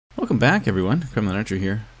Welcome back, everyone. Kremlin Archer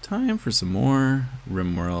here. Time for some more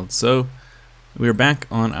RimWorld. So, we are back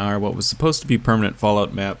on our what was supposed to be permanent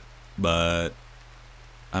Fallout map, but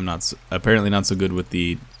I'm not apparently not so good with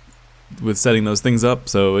setting those things up.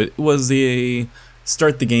 So it was the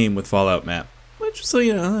start the game with Fallout map, which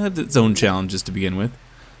had its own challenges to begin with.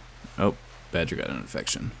 Oh, Badger got an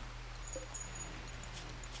infection.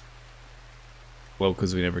 Well,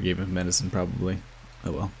 because we never gave him medicine, probably.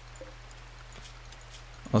 Oh well.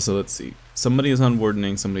 Also, let's see. Somebody is on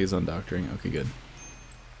wardening, somebody is on doctoring. Okay, good.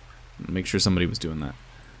 Make sure somebody was doing that.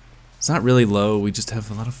 It's not really low, we just have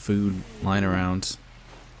a lot of food lying around.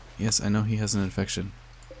 Yes, I know he has an infection.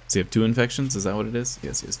 Does he have 2 infections? Is that what it is?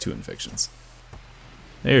 Yes, he has 2 infections.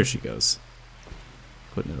 There she goes.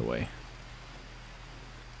 Putting it away.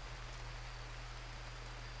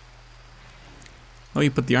 Oh,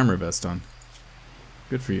 you put the armor vest on.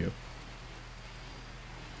 Good for you.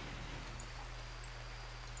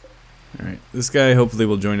 Alright, this guy hopefully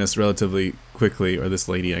will join us relatively quickly, or this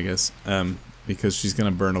lady, I guess, because she's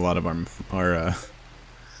gonna burn a lot of our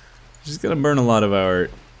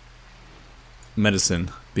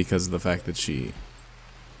medicine because of the fact that she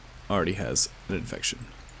already has an infection.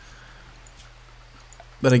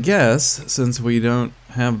 But I guess, since we don't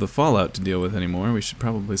have the fallout to deal with anymore, we should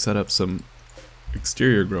probably set up some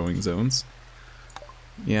exterior growing zones.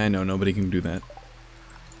 Yeah, I know, nobody can do that.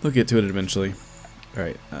 They'll get to it eventually.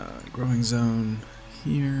 Alright, growing zone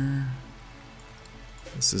here.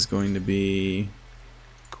 This is going to be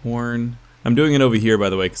corn. I'm doing it over here, by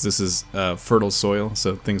the way, because this is fertile soil,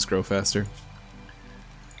 so things grow faster.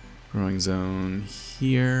 Growing zone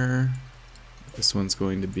here. This one's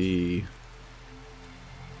going to be,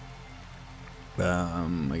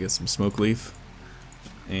 I guess some smoke leaf.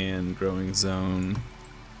 And growing zone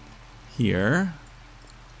here.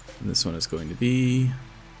 And this one is going to be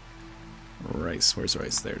rice. Where's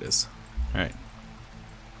rice? There it is. Alright.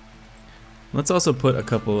 Let's also put a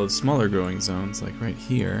couple of smaller growing zones, like right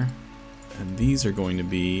here. And these are going to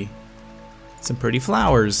be some pretty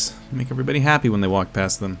flowers. Make everybody happy when they walk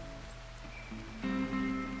past them.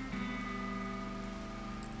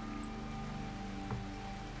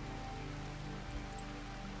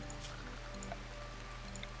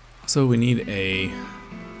 So we need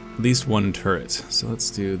at least 1 turret. So let's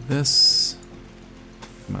do this.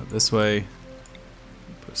 Come out this way.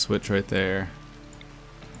 Put a switch right there.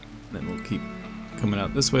 Then we'll keep coming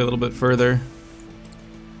out this way a little bit further.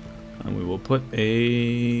 And we will put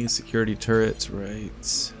a security turret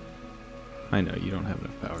right. I know you don't have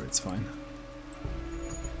enough power, it's fine.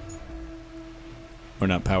 Or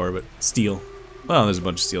not power, but steel. Well, there's a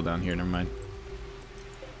bunch of steel down here, never mind.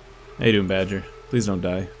 How you doing, Badger? Please don't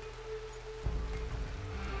die.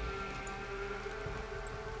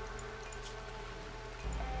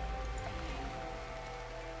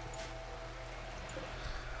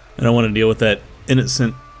 I don't want to deal with that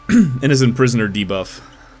innocent prisoner debuff.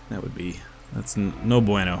 That's no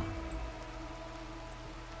bueno.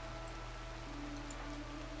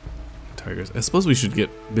 Tigers. I suppose we should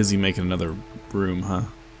get busy making another room, huh?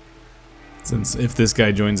 Since if this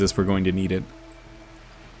guy joins us, we're going to need it.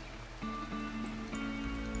 So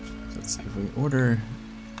let's see if we order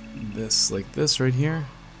this like this right here.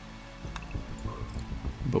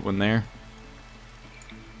 Put one there.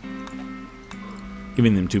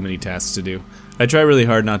 Giving them too many tasks to do. I try really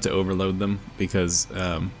hard not to overload them because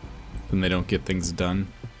then they don't get things done.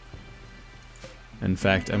 In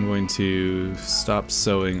fact, I'm going to stop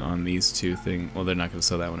sewing on these 2 things. Well, they're not going to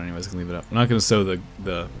sew that one anyways. I can leave it up. I'm not going to sew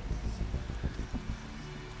the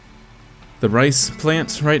rice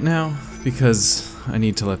plant right now because I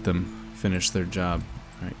need to let them finish their job.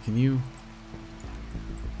 All right, can you?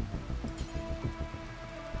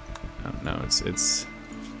 Oh, no, it's.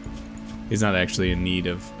 He's not actually in need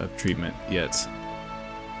of treatment yet.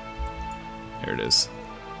 There it is.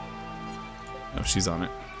 Oh, she's on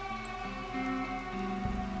it.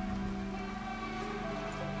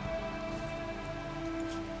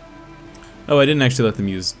 Oh, I didn't actually let them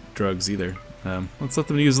use drugs either. Let's let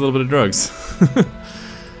them use a little bit of drugs.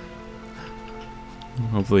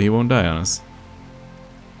 Hopefully he won't die on us.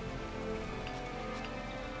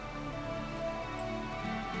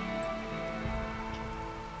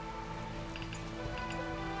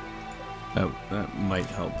 That might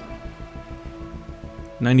help.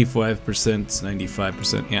 95%,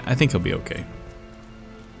 95%. Yeah, I think he'll be okay.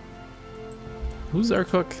 Who's our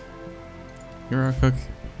cook? You're our cook?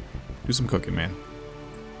 Do some cooking, man.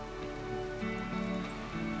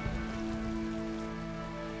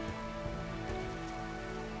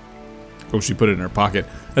 Oh, she put it in her pocket.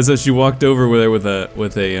 As if she walked over there with a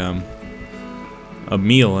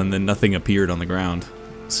meal and then nothing appeared on the ground.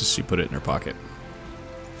 So she put it in her pocket.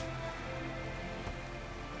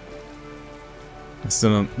 I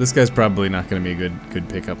still don't, this guy's probably not going to be a good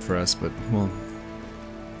pickup for us, but well,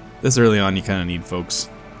 this early on you kind of need folks.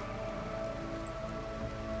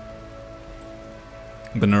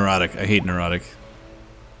 But neurotic, I hate neurotic.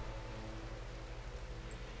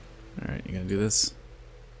 All right, you gotta do this.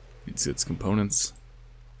 It's its components.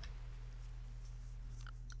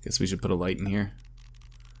 Guess we should put a light in here.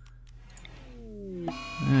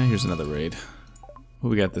 Here's another raid. What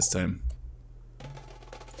we got this time?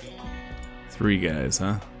 3 guys,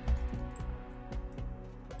 huh?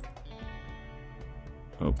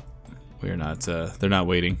 Oh, we're not, they're not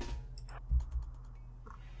waiting.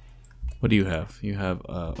 What do you have? You have,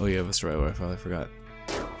 oh, you have a survival rifle, I forgot.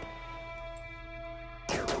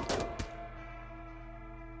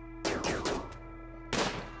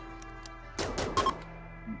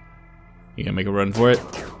 You gonna make a run for it?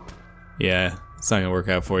 Yeah, it's not gonna work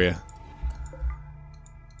out for you.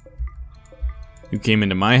 You came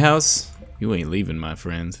into my house? You ain't leaving, my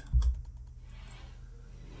friend.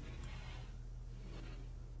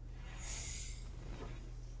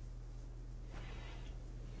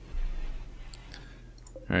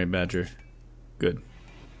 Alright, Badger. Good.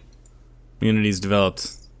 Immunity's developed.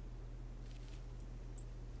 So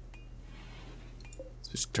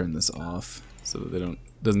we should turn this off so that they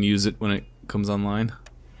doesn't use it when it comes online.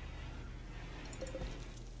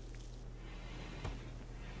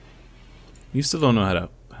 You still don't know how to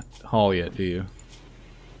haul yet, do you?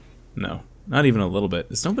 No, not even a little bit.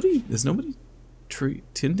 Is nobody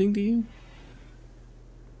tending to you?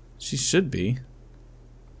 She should be.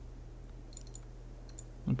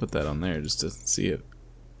 I'll put that on there just to see it.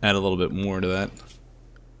 Add a little bit more to that.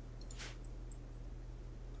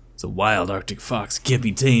 It's a wild Arctic fox, can't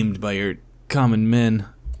be tamed by your common men.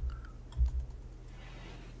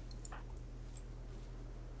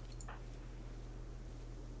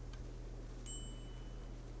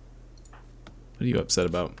 What are you upset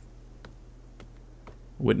about?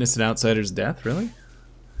 Witnessed an outsider's death, really?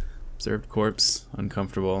 Observed corpse,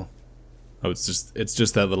 uncomfortable. Oh, it's just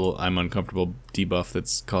that little I'm uncomfortable debuff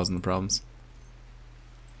that's causing the problems.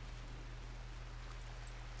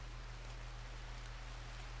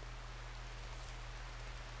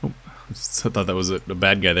 Oh, I thought that was a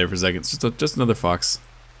bad guy there for a second. It's just another fox.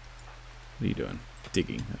 What are you doing?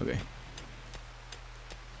 Digging. Okay.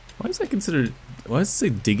 Why is that considered? Why does it say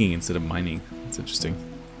digging instead of mining? That's interesting.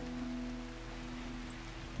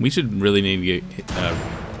 We should really need to get.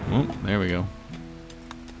 Oh, there we go.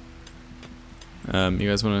 You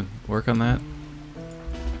guys want to work on that?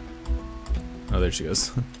 Oh, there she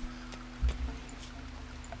goes.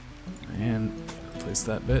 And place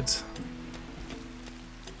that bit.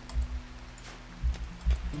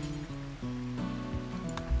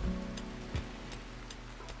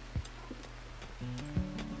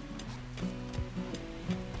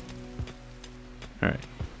 Alright.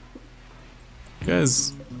 You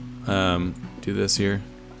guys do this here.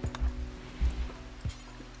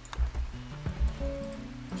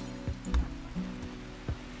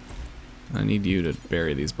 I need you to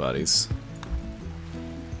bury these bodies.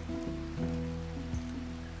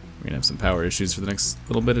 We're gonna have some power issues for the next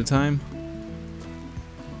little bit of time.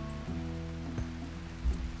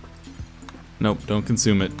 Nope, don't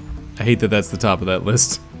consume it. I hate that that's the top of that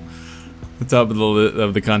list. The top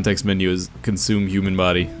of the context menu is consume human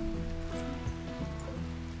body.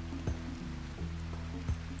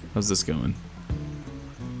 How's this going?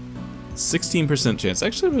 16% chance.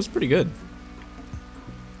 Actually, it was pretty good.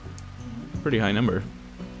 Pretty high number.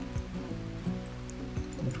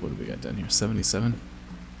 What have we got down here? 77.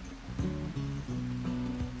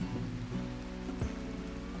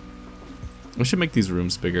 We should make these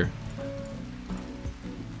rooms bigger.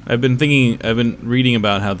 I've been reading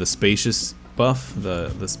about how the spacious buff,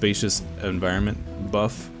 the spacious environment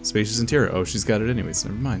buff, spacious interior. Oh, she's got it anyways.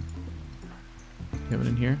 Never mind. You have it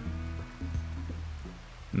in here?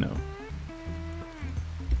 No.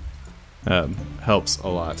 Helps a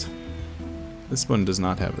lot. This one does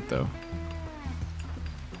not have it though.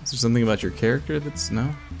 Is there something about your character that's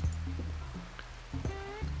no?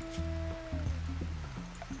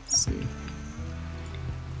 Let's see.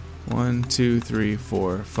 1, 2, 3,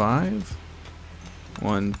 4, 5.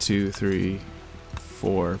 1, 2, 3,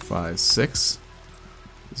 4, 5, 6.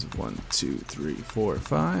 This is 1, 2, 3, 4,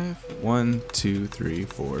 5. 1, 2, 3,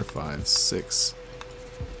 4, 5, 6.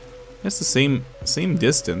 That's the same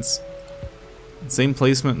distance. Same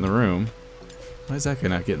placement in the room. Why is that guy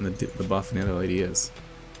not getting the buff and the other lady is?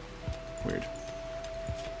 Weird.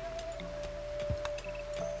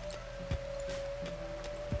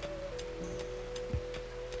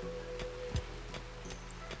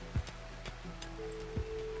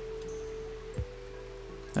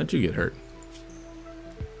 How'd you get hurt?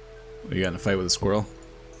 You got in a fight with a squirrel?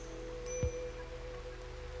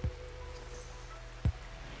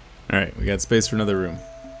 Alright, we got space for another room.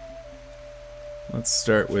 Let's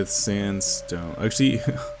start with sandstone. Actually,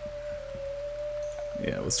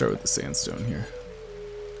 yeah, we'll start with the sandstone here.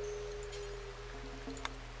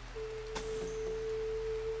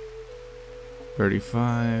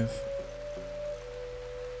 $35,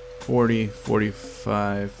 $40,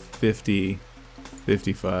 $45, $50,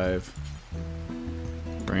 $55.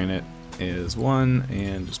 Granite is 1,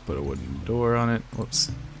 and just put a wooden door on it.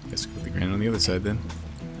 Whoops. I guess we put the granite on the other side then.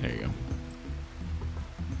 There you go.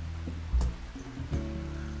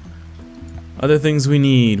 Other things we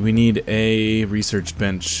need a research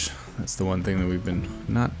bench. That's the one thing that we've been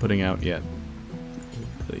not putting out yet.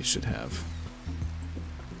 They should have.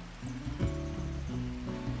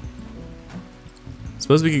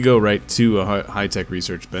 Suppose we could go right to a high-tech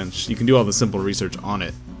research bench. You can do all the simple research on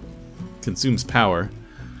it. Consumes power.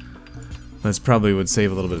 That probably would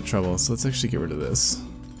save a little bit of trouble. So let's actually get rid of this.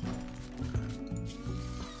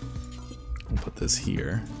 We'll put this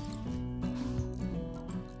here.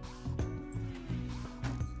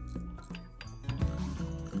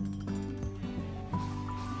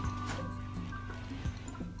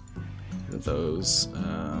 Those.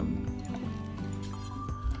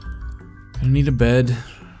 I need a bed,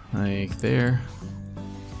 like there.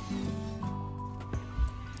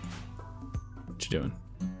 What you doing?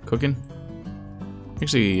 Cooking?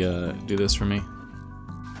 Actually, do this for me.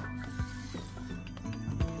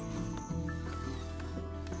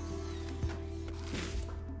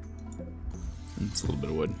 It's a little bit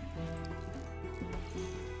of wood.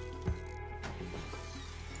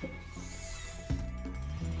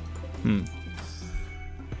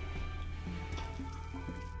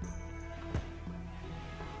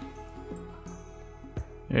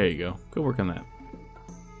 There you go. Go work on that.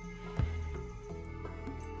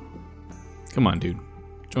 Come on, dude.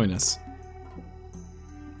 Join us.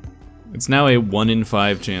 It's now a 1 in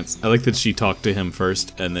 5 chance. I like that she talked to him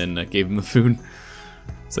first and then gave him the food.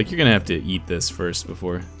 It's like, you're gonna have to eat this first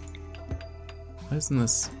before. Why doesn't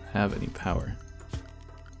this have any power?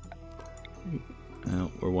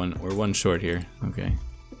 Oh, we're one short here. Okay.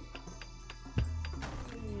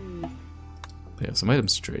 They have some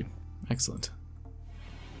items to trade. Excellent.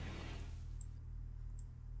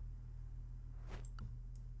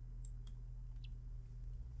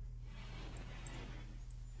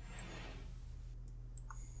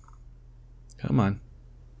 Come on.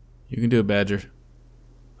 You can do it, Badger.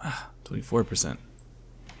 Ah, 24%.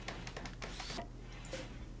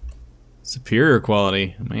 Superior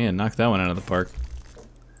quality. Man, knock that one out of the park.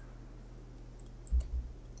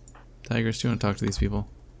 Tigers, do you want to talk to these people?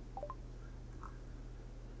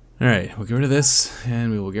 Alright, we'll get rid of this,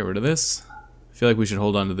 and we will get rid of this. I feel like we should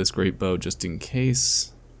hold on to this great bow just in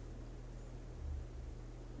case.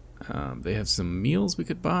 They have some meals we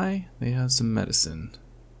could buy. They have some medicine.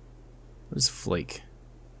 What is flake?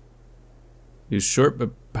 Use short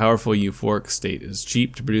but powerful euphoric state. Is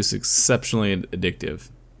cheap to produce, exceptionally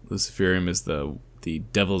addictive. Luciferium is the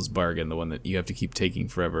devil's bargain, the one that you have to keep taking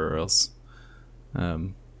forever or else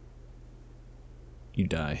you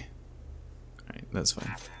die. Alright, that's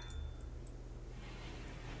fine.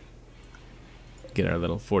 Get our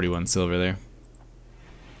little 41 silver there.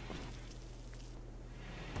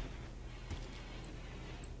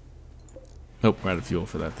 Nope, we're out of fuel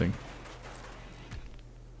for that thing.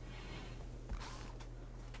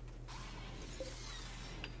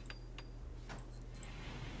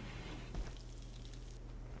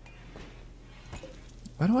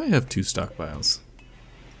 Why do I have 2 stockpiles?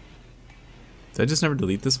 Did I just never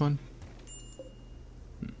delete this one?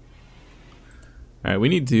 Alright, we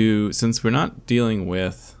need to, since we're not dealing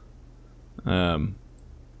with the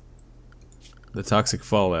toxic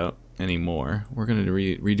fallout anymore, we're going to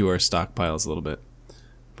redo our stockpiles a little bit.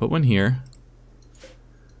 Put one here.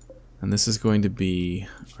 And this is going to be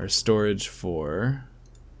our storage for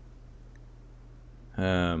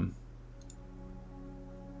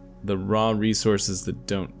the raw resources that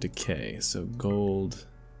don't decay. So gold,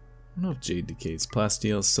 I don't know if jade decays.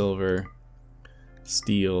 Plasteel, silver,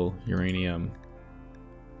 steel, uranium.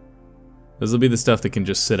 This will be the stuff that can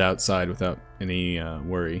just sit outside without any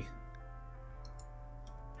worry.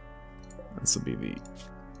 This will be the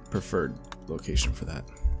preferred location for that.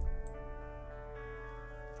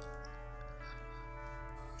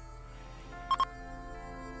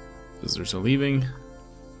 Visitors are leaving.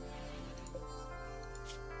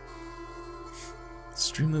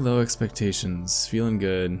 Extremely low expectations. Feeling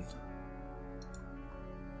good.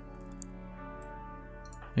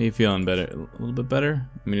 How you feeling? Better? A little bit better?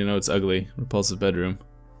 I mean, you know it's ugly. Repulsive bedroom.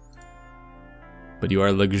 But you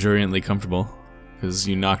are luxuriantly comfortable because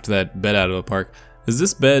you knocked that bed out of the park. Is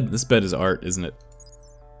this bed? This bed is art, isn't it?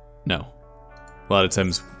 No. A lot of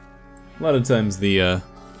times the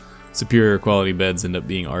superior quality beds end up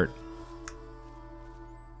being art.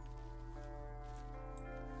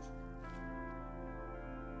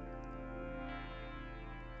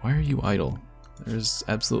 Why are you idle? There's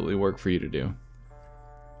absolutely work for you to do.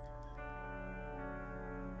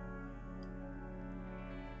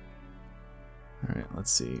 Alright,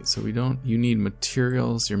 let's see. So you need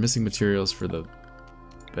materials. You're missing materials for the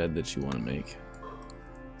bed that you want to make.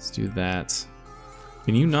 Let's do that.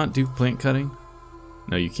 Can you not do plant cutting?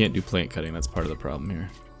 No, you can't do plant cutting. That's part of the problem here.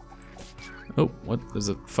 Oh, what? There's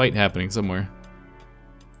a fight happening somewhere.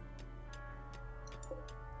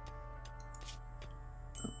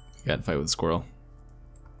 Got to fight with a squirrel.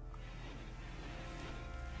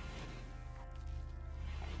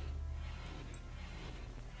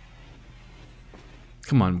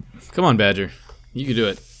 Come on, Badger. You can do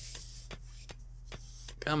it.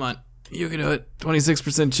 Come on, you can do it.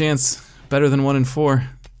 26% chance, better than 1 in 4.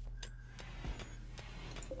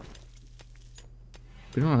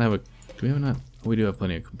 We don't have a. Do we have enough? We do have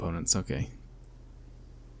plenty of components. Okay.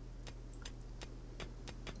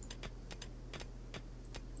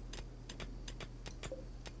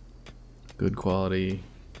 Good quality.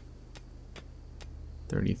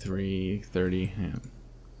 33, 30. Yeah.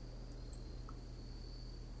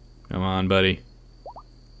 Come on, buddy.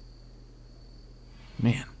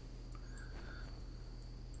 Man.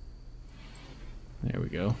 There we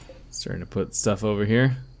go. Starting to put stuff over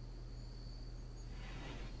here.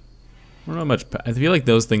 I don't know how much. I feel like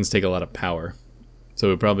those things take a lot of power. So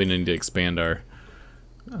we probably need to expand our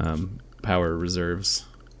power reserves.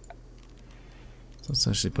 So let's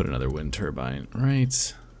actually put another wind turbine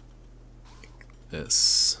right like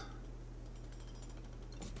this.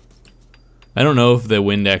 I don't know if the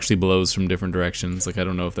wind actually blows from different directions. Like, I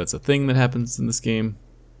don't know if that's a thing that happens in this game.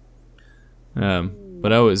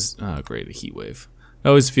 But I always... Oh, great, a heat wave. It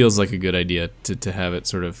always feels like a good idea to have it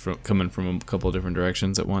sort of coming from a couple of different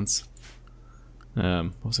directions at once.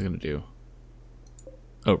 What was I going to do?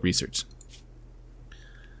 Oh, research.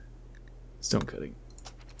 Stone cutting.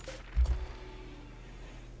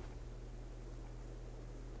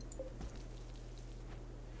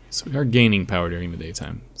 So we are gaining power during the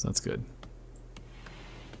daytime, so that's good.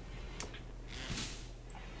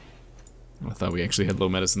 I thought we actually had low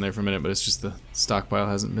medicine there for a minute, but it's just the stockpile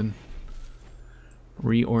hasn't been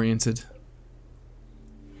reoriented.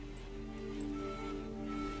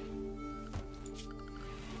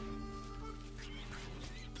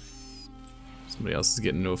 Somebody else is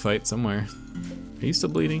getting into a fight somewhere. Are you still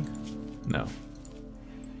bleeding? No.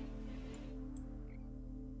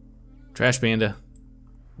 Trash Panda.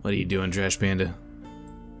 What are you doing, Trash Panda?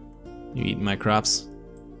 You eating my crops?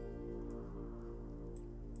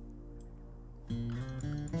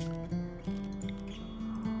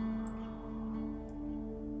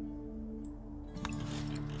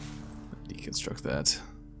 Deconstruct that.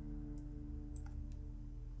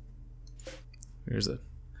 There's a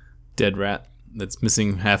dead rat that's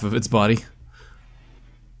missing half of its body.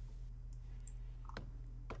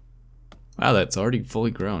 Wow, that's already fully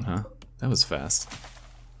grown, huh? That was fast.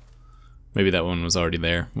 Maybe that one was already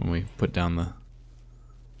there when we put down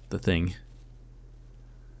the thing.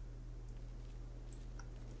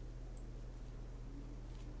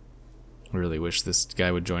 I really wish this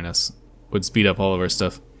guy would join us. Would speed up all of our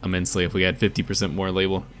stuff immensely if we had 50% more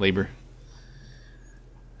labor.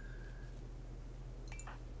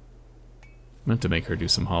 I meant to make her do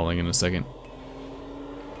some hauling in a second.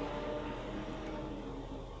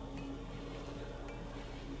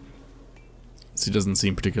 She doesn't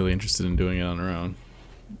seem particularly interested in doing it on her own.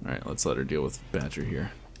 Alright, let's let her deal with Badger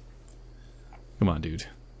here. Come on, dude.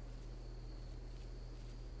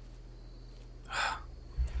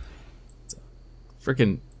 It's a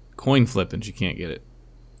frickin' coin flip and she can't get it.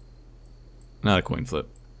 Not a coin flip.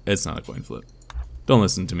 It's not a coin flip. Don't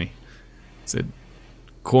listen to me. It's a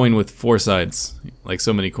coin with 4 sides, like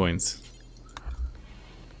so many coins.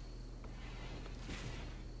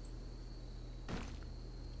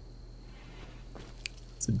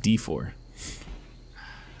 It's a D4.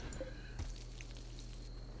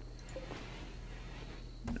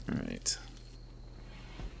 Alright.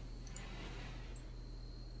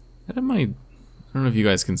 I don't know if you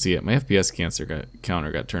guys can see it. My FPS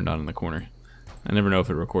counter got turned on in the corner. I never know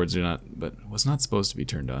if it records or not, but it was not supposed to be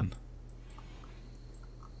turned on.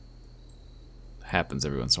 Happens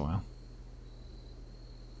every once in a while.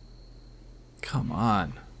 Come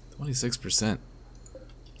on. 26%.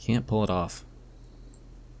 Can't pull it off.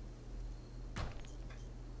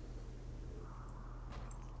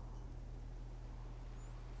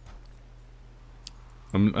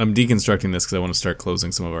 I'm deconstructing this because I want to start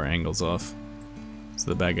closing some of our angles off, so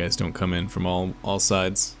the bad guys don't come in from all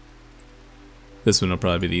sides. This one will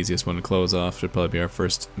probably be the easiest one to close off. Should probably be our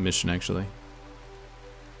first mission, actually.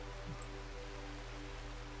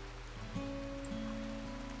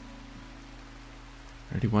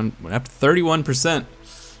 We're up to 31%.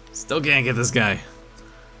 Still can't get this guy.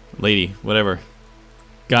 Lady, whatever.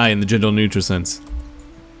 Guy in the gender neutral sense.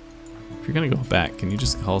 If you're gonna go back, can you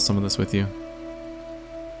just haul some of this with you?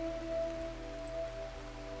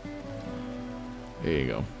 There you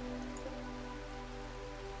go.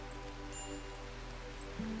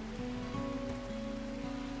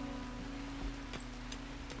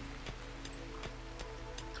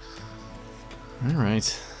 All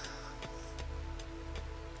right.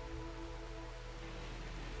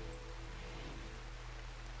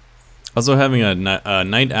 Also, having a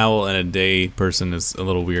night owl and a day person is a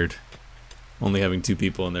little weird. Only having 2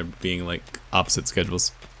 people and they're being like opposite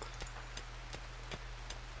schedules.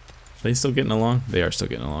 Are they still getting along? They are still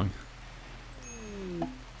getting along.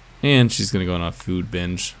 And she's gonna go on a food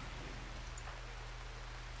binge.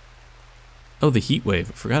 Oh, the heat wave.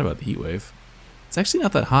 I forgot about the heat wave. It's actually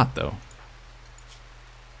not that hot though.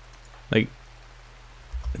 Like,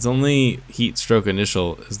 it's only heat stroke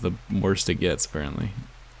initial is the worst it gets apparently.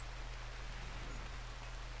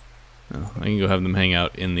 Oh, I can go have them hang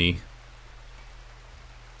out in the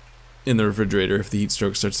refrigerator if the heat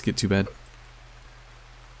stroke starts to get too bad.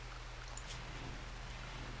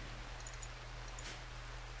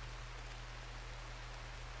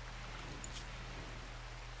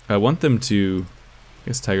 I want them to, I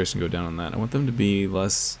guess tigers can go down on that. I want them to be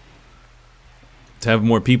less, to have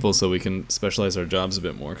more people so we can specialize our jobs a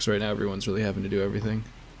bit more, because right now everyone's really having to do everything.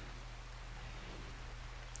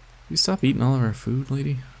 You stop eating all of our food,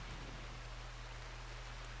 lady?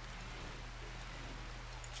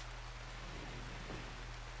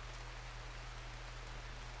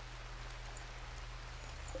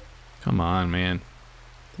 Come on, man.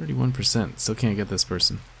 31%. Still can't get this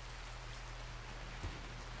person.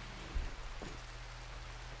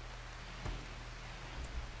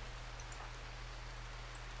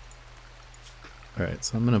 Alright,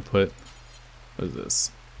 so I'm gonna put, what is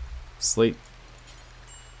this? Slate.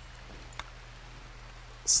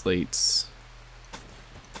 Slates.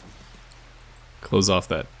 Close off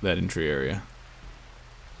that entry area.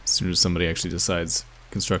 As soon as somebody actually decides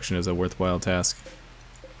construction is a worthwhile task.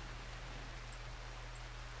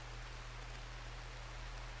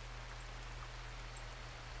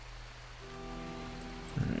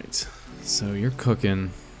 Alright, so you're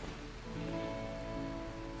cooking.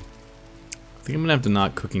 I think I'm gonna have to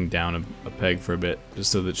knock cooking down a peg for a bit,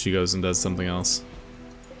 just so that she goes and does something else.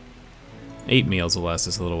 8 meals will last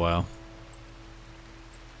us a little while.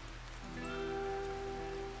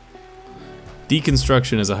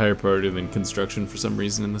 Deconstruction is a higher priority than construction for some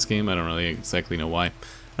reason in this game. I don't really exactly know why.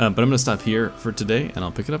 But I'm gonna stop here for today, and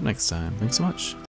I'll pick it up next time. Thanks so much.